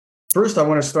First, I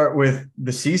want to start with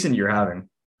the season you're having.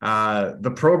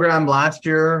 The program last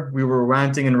year, we were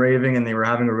ranting and raving, and they were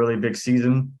having a really big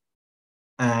season.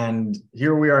 And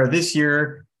here we are this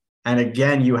year. And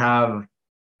again, you have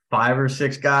five or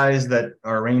six guys that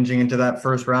are ranging into that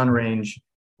first round range.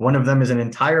 One of them is an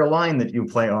entire line that you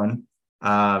play on.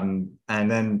 And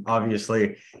then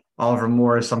obviously Oliver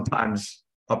Moore is sometimes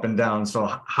up and down.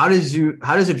 So how does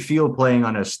it feel playing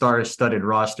on a star-studded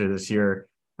roster this year?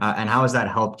 And how has that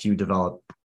helped you develop?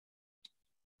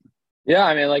 Yeah,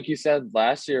 I mean, like you said,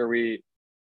 last year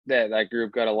that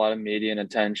group got a lot of media and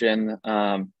attention.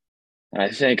 And I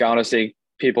think honestly,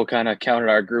 people kind of counted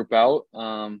our group out.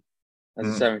 As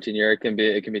a 17-year, it can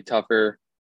be tougher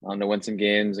to win some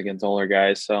games against older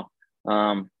guys. So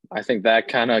I think that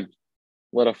kind of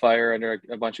lit a fire under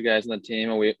a bunch of guys on the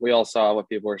team, and we all saw what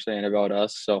people were saying about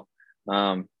us. So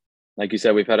like you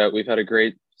said, we've had a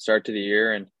great start to the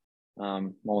year and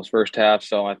almost first half.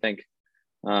 So I think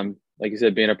like you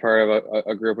said, being a part of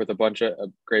a group with a bunch of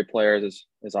great players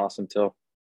is awesome too.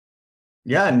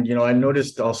 Yeah, and I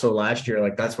noticed also last year,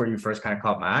 like that's where you first kind of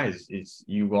caught my eyes. Is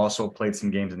you also played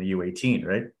some games in the U18,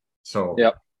 right? So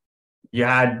Yep. you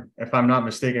had, if I'm not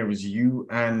mistaken, it was you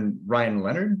and Ryan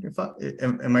Leonard.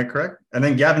 Am I correct? And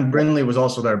then Gavin Brindley was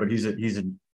also there, but he's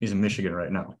in Michigan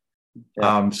right now.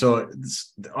 Yeah. So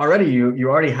it's already you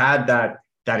already had that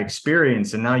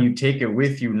experience, and now you take it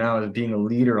with you now as being a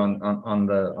leader on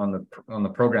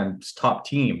the program's top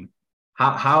team.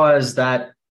 How has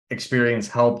that experience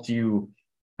helped you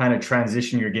kind of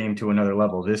transition your game to another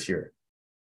level this year?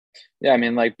 Yeah, I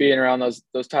mean, like being around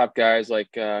those top guys like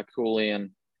Cooley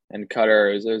and Cutter,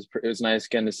 it was nice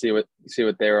again to see what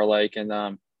they were like, and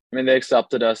I mean they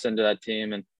accepted us into that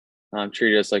team and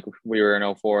treated us like we were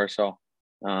in '04. So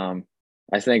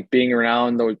I think being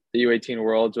around the U18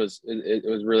 worlds was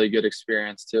really good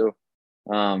experience too,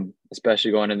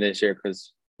 especially going in this year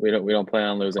because we don't plan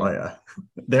on losing. Oh yeah,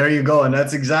 there you go, and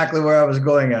that's exactly where I was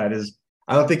going at. Is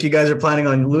I don't think you guys are planning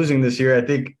on losing this year. I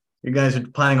think you guys are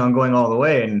planning on going all the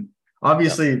way, and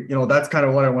obviously, that's kind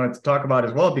of what I wanted to talk about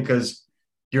as well, because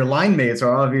your line mates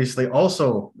are obviously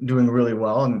also doing really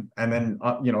well, and then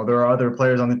there are other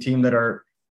players on the team that are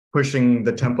pushing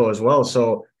the tempo as well.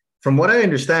 So from what I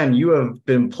understand, you have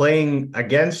been playing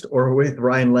against or with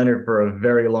Ryan Leonard for a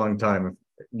very long time.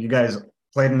 You guys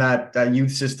played in that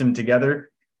youth system together.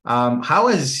 How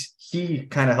has he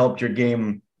kind of helped your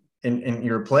game in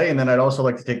your play? And then I'd also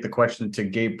like to take the question to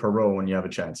Gabe Perreault when you have a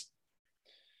chance.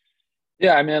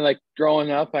 Yeah, I mean, like growing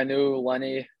up, I knew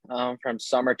Lenny from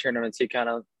summer tournaments. He kind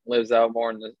of lives out more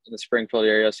in the Springfield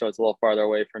area, so it's a little farther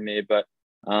away from me. But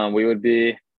we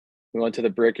went to the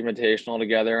Brick Invitational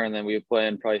together, and then we would play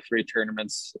in probably 3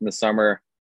 tournaments in the summer,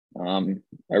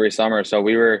 every summer. So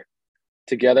we were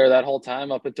together that whole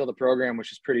time up until the program,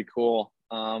 which is pretty cool.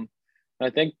 I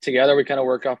think together we kind of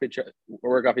work off each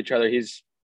other. He's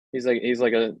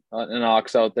like an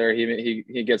ox out there.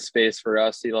 He gets space for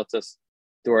us. He lets us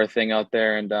do our thing out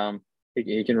there, and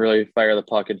he can really fire the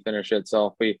puck and finish it.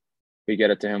 So if we get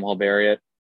it to him, he'll bury it.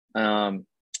 And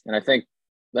I think,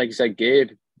 like you said, Gabe,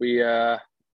 we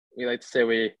like to say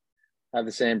we have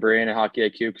the same brain and hockey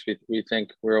IQ because we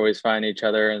think we're always finding each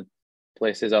other and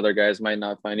places other guys might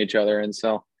not find each other. And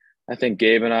so I think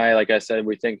Gabe and I, like I said,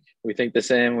 we think the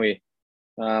same.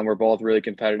 We're both really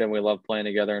competitive. We love playing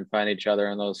together and finding each other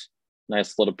in those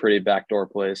nice little pretty backdoor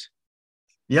plays.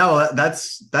 Yeah, well,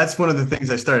 that's one of the things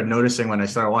I started noticing when I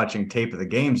started watching tape of the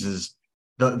games is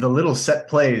the little set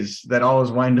plays that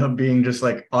always wind up being just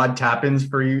like odd tap-ins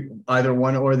for you, either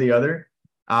one or the other.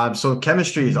 So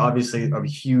chemistry is obviously a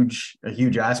huge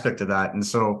aspect of that. And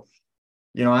so,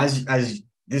 as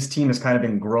this team has kind of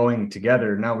been growing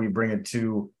together, now we bring it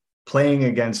to playing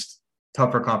against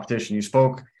tougher competition. You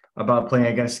spoke about playing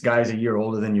against guys a year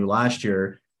older than you last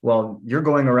year. Well, you're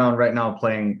going around right now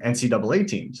playing NCAA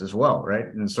teams as well, right?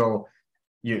 And so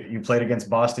you played against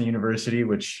Boston University,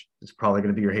 which is probably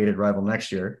going to be your hated rival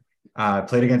next year.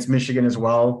 Played against Michigan as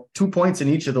well, 2 points in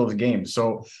each of those games.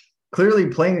 So clearly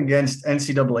playing against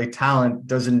NCAA talent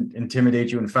doesn't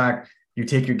intimidate you. In fact, you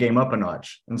take your game up a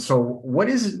notch. And so what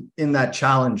is in that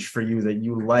challenge for you that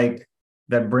you like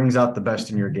that brings out the best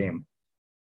in your game?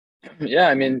 Yeah,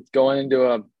 I mean, going into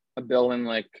a building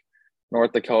like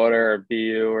North Dakota or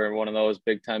BU or one of those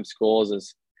big time schools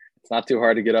it's not too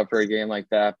hard to get up for a game like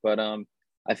that. But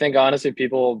I think honestly,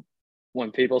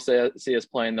 when people see us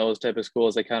playing those type of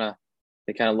schools, they kind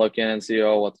of look in and see,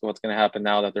 what's going to happen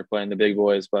now that they're playing the big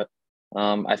boys. But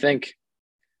I think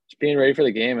just being ready for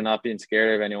the game and not being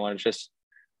scared of anyone. It's just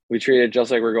we treat it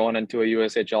just like we're going into a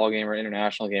USHL game or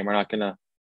international game. We're not gonna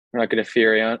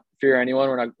fear anyone.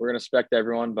 We're gonna respect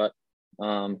everyone, but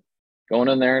going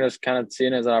in there and just kind of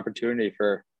seeing it as an opportunity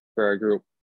for our group.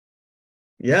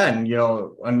 Yeah, and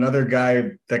another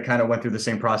guy that kind of went through the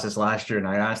same process last year, and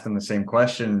I asked him the same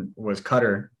question, was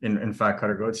Cutter. In fact,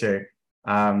 Cutter Gauthier,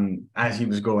 as he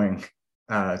was going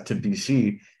to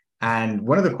BC, and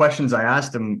one of the questions I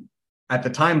asked him at the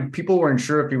time, people weren't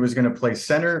sure if he was going to play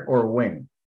center or wing,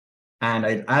 and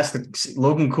I asked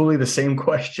Logan Cooley the same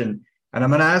question, and I'm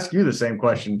going to ask you the same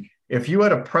question. If you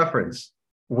had a preference,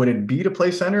 would it be to play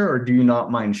center, or do you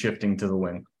not mind shifting to the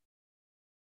wing?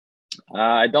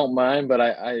 I don't mind, but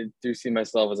I do see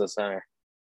myself as a center.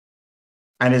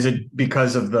 And is it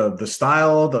because of the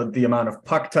style, the amount of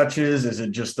puck touches? Is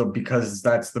it just because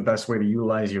that's the best way to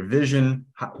utilize your vision?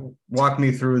 Walk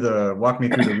me through the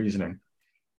reasoning.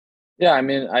 Yeah, I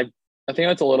mean, I think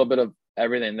that's a little bit of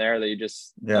everything there that you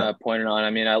just pointed on. I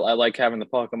mean, I like having the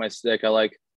puck on my stick. I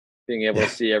like being able to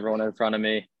see everyone in front of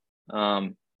me.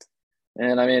 And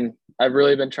I mean, I've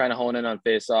really been trying to hone in on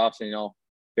face-offs and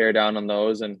bear down on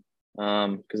those, and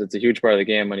because it's a huge part of the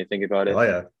game when you think about it. Oh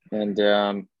yeah.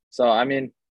 And so I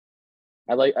mean,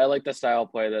 I like the style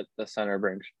play that the center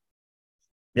brings.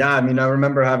 Yeah, I mean, I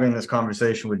remember having this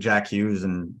conversation with Jack Hughes,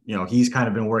 and he's kind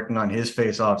of been working on his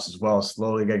face-offs as well,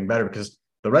 slowly getting better because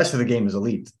the rest of the game is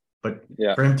elite. But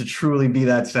for him to truly be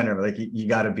that center, like you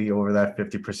got to be over that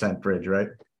 50% bridge, right?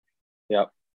 Yeah.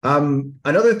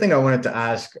 Another thing I wanted to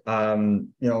ask,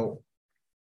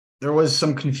 there was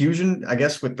some confusion, I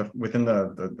guess, within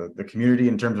the community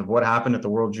in terms of what happened at the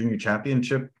World Junior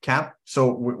Championship camp.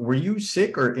 So were you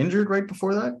sick or injured right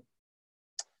before that?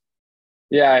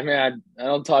 Yeah, I mean, I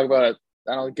don't talk about it.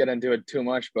 I don't get into it too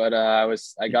much, but I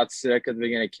got sick at the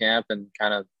beginning of camp and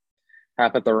kind of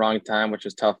happened at the wrong time, which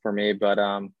was tough for me. But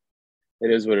it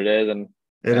is what it is, and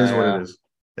it is what it is.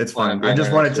 It's fine. I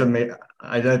just wanted to make.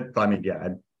 I mean, yeah,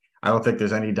 I don't think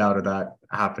there's any doubt of that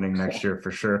happening next year for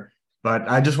sure. But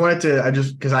I just wanted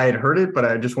to, because I had heard it, but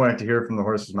I just wanted to hear it from the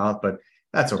horse's mouth. But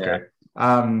that's okay.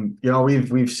 Yeah.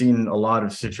 We've seen a lot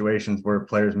of situations where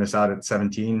players miss out at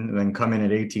 17 and then come in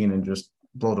at 18 and just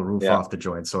blow the roof off the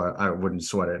joint. So I wouldn't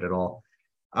sweat it at all.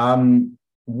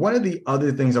 One of the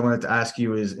other things I wanted to ask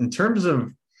you is in terms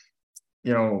of,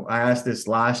 I asked this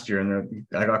last year and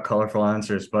I got colorful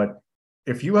answers, but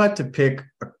if you had to pick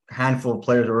a handful of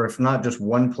players, or if not just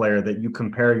one player that you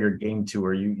compare your game to,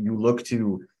 or you look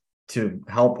to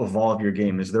help evolve your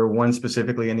game, is there one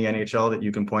specifically in the NHL that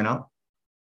you can point out?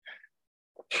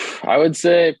 I would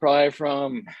say probably if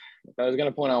I was going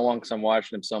to point out one because I'm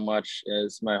watching him so much,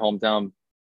 is my hometown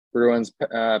Bruins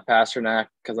Pasternak,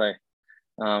 because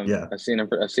I've seen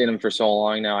him for so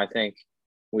long now. I think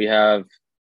we have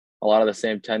a lot of the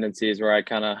same tendencies where I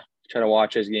kind of try to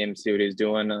watch his game, see what he's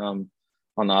doing on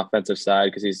the offensive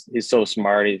side, because he's so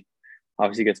smart. He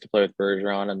obviously gets to play with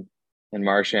Bergeron and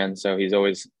Marchand, so he's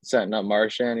always setting up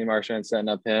Marchand setting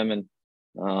up him, and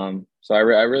so I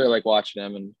really like watching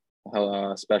him and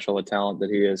how special a talent that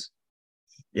he is.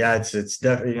 Yeah, it's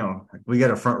definitely, we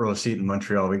get a front row seat in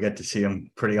Montreal. We get to see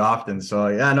him pretty often. So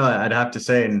yeah, no, I'd have to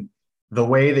say, and the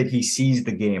way that he sees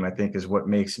the game, I think, is what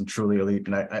makes him truly elite.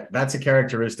 And that's a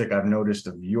characteristic I've noticed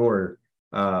of in your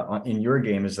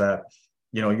game, is that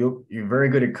you're very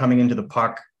good at coming into the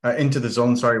puck, into the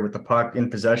zone, with the puck in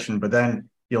possession, but then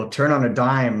you'll turn on a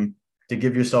dime to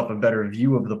give yourself a better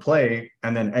view of the play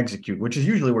and then execute, which is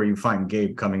usually where you find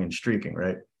Gabe coming and streaking,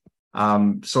 right?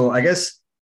 So I guess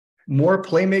more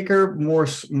playmaker,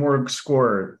 more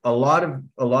scorer. A lot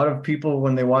of people,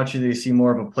 when they watch you, they see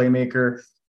more of a playmaker.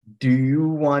 Do you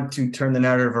want to turn the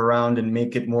narrative around and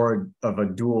make it more of a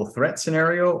dual threat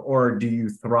scenario, or do you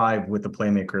thrive with the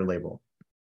playmaker label?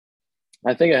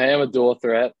 I think I am a dual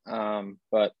threat,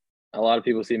 but a lot of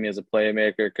people see me as a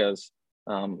playmaker because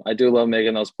I do love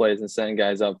making those plays and setting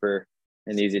guys up for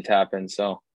an easy tap in.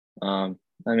 So, I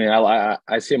mean,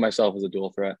 I see myself as a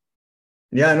dual threat.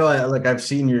 Yeah, no, I've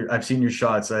seen your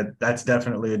shots. That's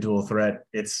definitely a dual threat.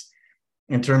 It's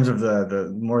in terms of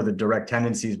the more the direct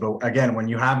tendencies, but again, when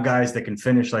you have guys that can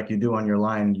finish like you do on your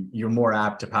line, you're more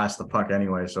apt to pass the puck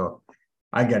anyway. So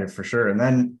I get it for sure. And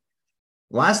then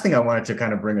last thing I wanted to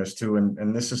kind of bring us to,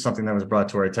 and this is something that was brought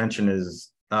to our attention,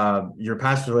 is your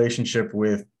past relationship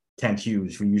with Kent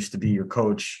Hughes, who used to be your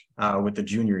coach with the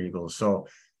Junior Eagles. So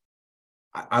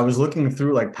I was looking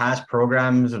through like past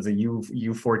programs of the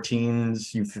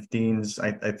U14s, U15s,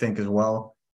 I think as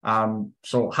well.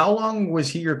 So how long was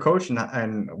he your coach,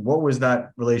 and what was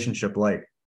that relationship like?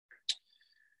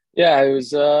 Yeah, it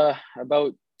was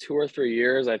about 2 or 3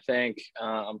 years, I think.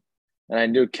 And I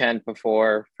knew Kent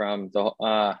before from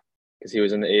because he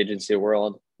was in the agency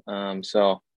world.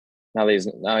 So now he's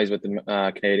with the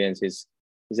Canadiens.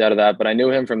 He's out of that, but I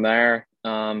knew him from there.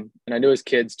 And I knew his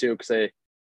kids too, because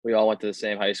we all went to the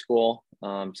same high school,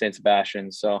 St.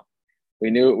 Sebastian. So we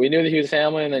knew the Hughes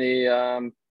family, and then he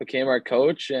became our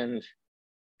coach, and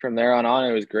from there on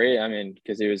it was great. I mean,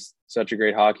 because he was such a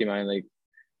great hockey mind. Like,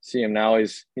 see him now,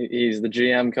 he's the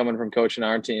GM coming from coaching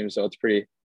our team, so it's pretty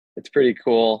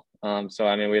cool. So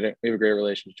I mean, we have a great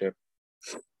relationship.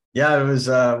 Yeah, it was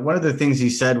one of the things he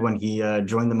said when he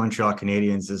joined the Montreal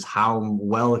Canadiens is how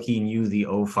well he knew the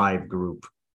 '05 group.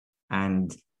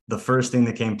 And the first thing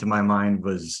that came to my mind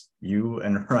was you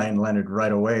and Ryan Leonard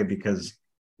right away, because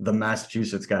the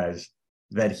Massachusetts guys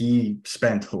that he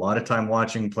spent a lot of time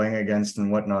watching, playing against,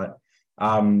 and whatnot.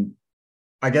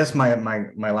 I guess my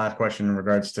last question in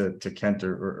regards to Kent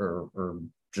or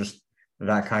just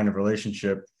that kind of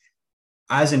relationship,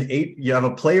 as you have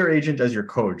a player agent as your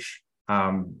coach.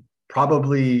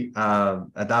 Probably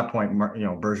at that point,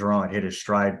 Bergeron had hit his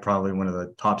stride, probably one of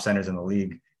the top centers in the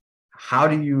league. How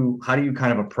do you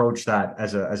kind of approach that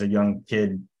as a young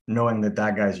kid, knowing that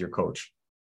guy's your coach?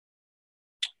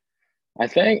 I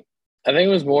think it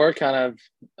was more kind of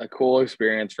a cool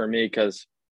experience for me because,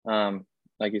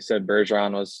 like you said,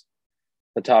 Bergeron was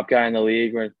the top guy in the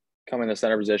league when coming to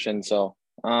center position. So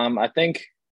I think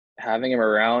having him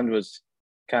around was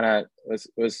kind of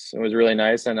was really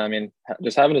nice. And I mean,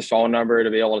 just having his phone number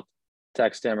to be able to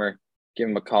text him or give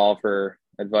him a call for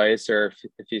advice, or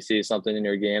if you see something in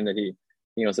your game that he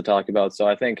wants to talk about. So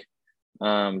I think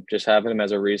just having him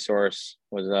as a resource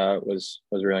was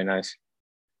really nice.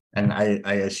 And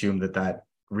I assume that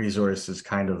resource is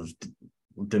kind of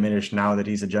diminished now that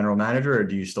he's a general manager, or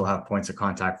do you still have points of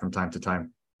contact from time to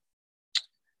time?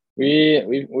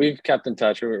 We've kept in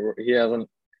touch. He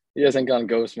hasn't gone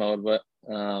ghost mode, but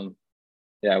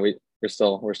yeah, we're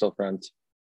still friends.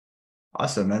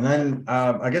 Awesome. And then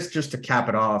I guess just to cap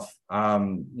it off,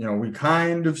 we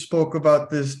kind of spoke about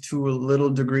this to a little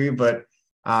degree, but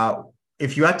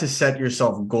if you had to set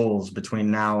yourself goals between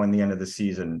now and the end of the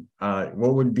season,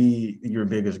 what would be your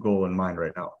biggest goal in mind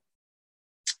right now?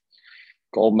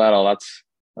 Gold medal.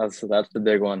 That's the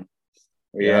big one.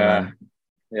 Yeah, man.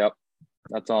 Yep.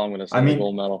 That's all I'm going to say. I mean,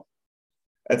 gold medal.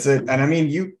 That's it. And I mean,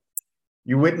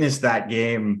 you witnessed that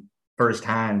game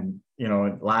firsthand,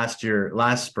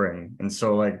 last spring. And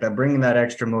so like that, bringing that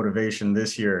extra motivation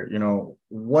this year,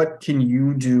 what can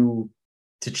you do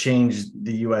to change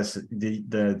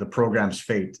the program's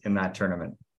fate in that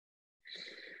tournament?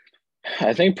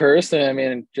 I think personally, I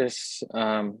mean, just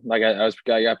like I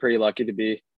got pretty lucky to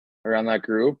be around that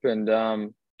group,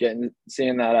 and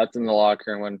seeing that out in the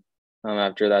locker room when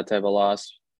after that type of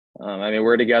loss. I mean,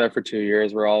 we're together for 2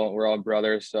 years. We're all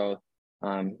brothers. So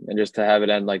and just to have it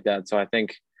end like that. So I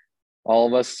think all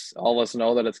of us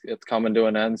know that it's coming to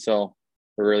an end. So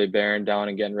we're really bearing down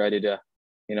and getting ready to,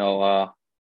 we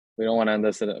don't want to end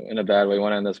this in a bad way. We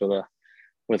want to end this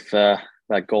with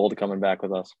that gold coming back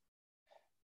with us.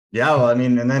 Yeah, well, I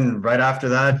mean, and then right after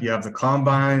that, you have the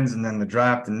combines and then the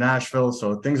draft in Nashville.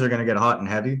 So things are going to get hot and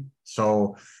heavy.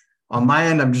 So on my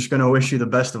end, I'm just going to wish you the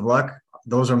best of luck.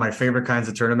 Those are my favorite kinds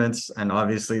of tournaments. And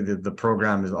obviously the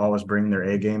program is always bringing their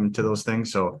A game to those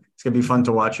things. So it's going to be fun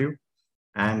to watch you.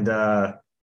 And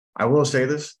I will say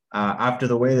this, after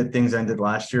the way that things ended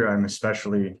last year, I'm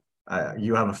especially,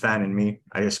 you have a fan in me.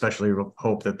 I especially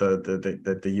hope that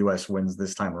the U.S. wins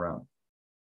this time around.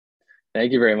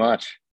 Thank you very much.